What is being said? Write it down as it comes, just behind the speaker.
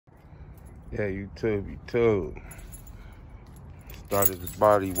Yeah, YouTube. Started the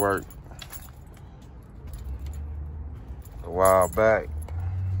body work a while back.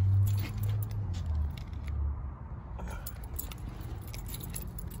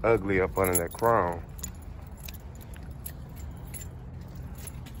 Ugly up under that chrome.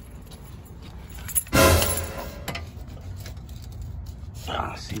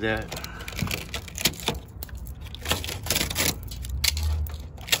 See that?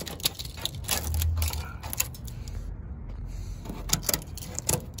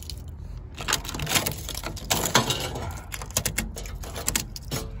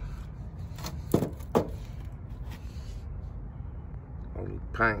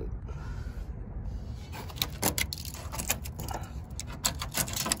 Paint.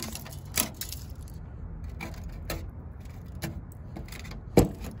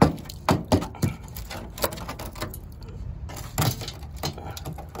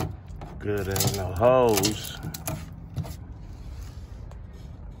 Good, ain't no holes.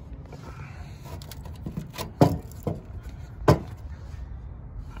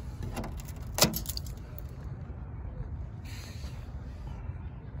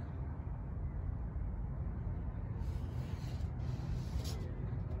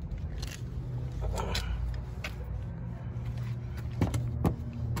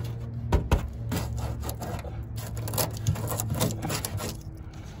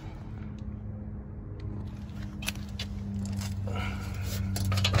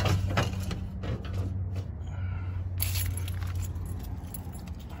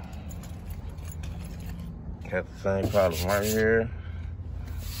 Got the same problem right here,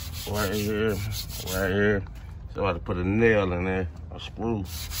 right here, right here. So I had to put a nail in there, a screw.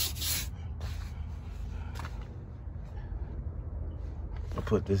 I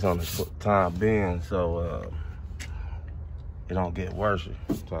put this on the time being so it don't get worse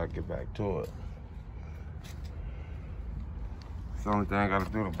until I get back to it. It's the only thing I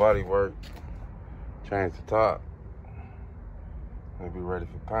gotta do, the body work, change the top, and be ready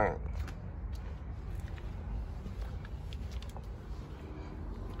for paint.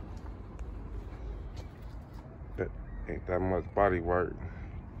 Ain't that much body work.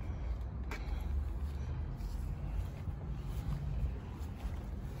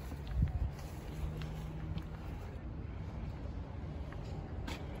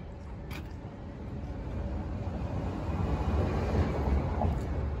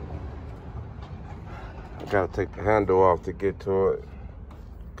 I gotta take the handle off to get to it.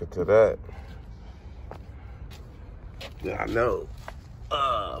 Get to that. Yeah, I know.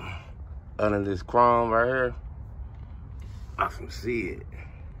 Under this chrome right here, I can see it.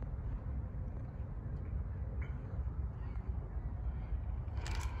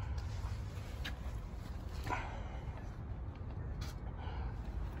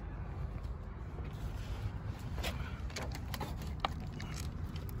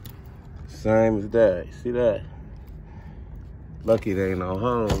 Same as that. See that? Lucky there ain't no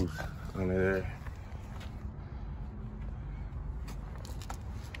holes under there.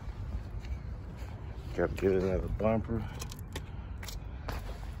 Gotta get another bumper.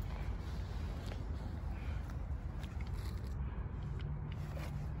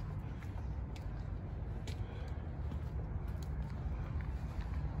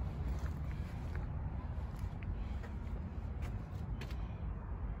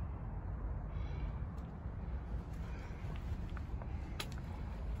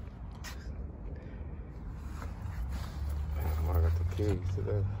 I got the keys to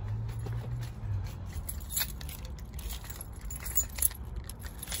that.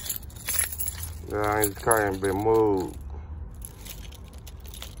 Nah, this car ain't been moved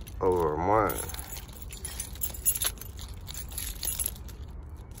over a month.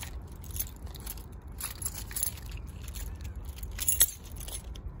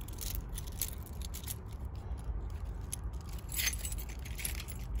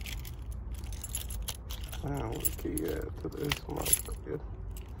 I don't want to key to this motherfucker.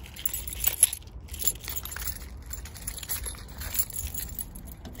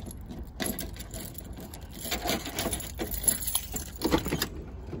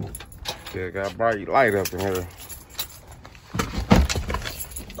 Yeah, got a bright light up in here.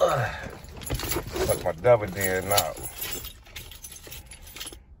 Put my double dead out.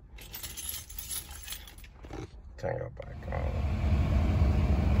 Turn it back on.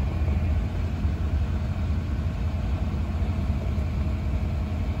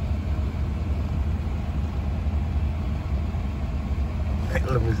 Hey,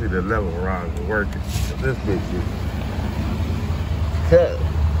 let me see the level rods are working. This bitch is cut.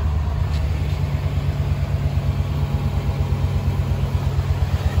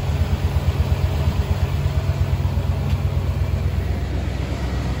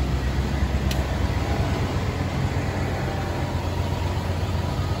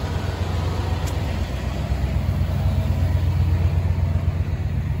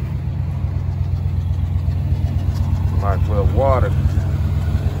 water.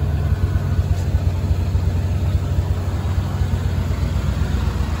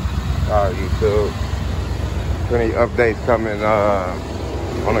 Alright, YouTube. Plenty updates coming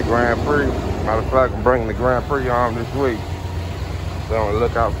on the Grand Prix. Matter of fact, I'm bringing the Grand Prix on this week. So I'm gonna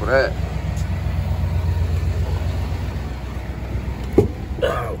look out for that.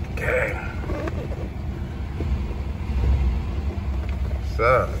 Okay. What's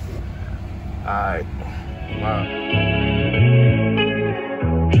up? Alright. Wow.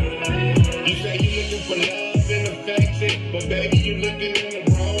 You say you looking for love and affection, but baby, you looking in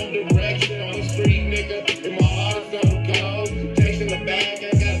the wrong direction. On the street, nigga, and my heart is gonna go. Chasing the bag, I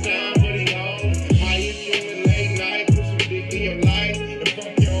got time for the hoes. I hit you in the late night, put some dick in your life, and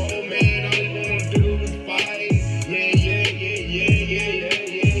fuck your old man. All you wanna do is fight. Yeah.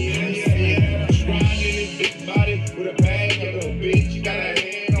 Riding this big body with a bag, your little bitch. You got a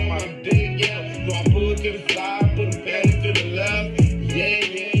hand on my dick, yeah. So I pull to the side.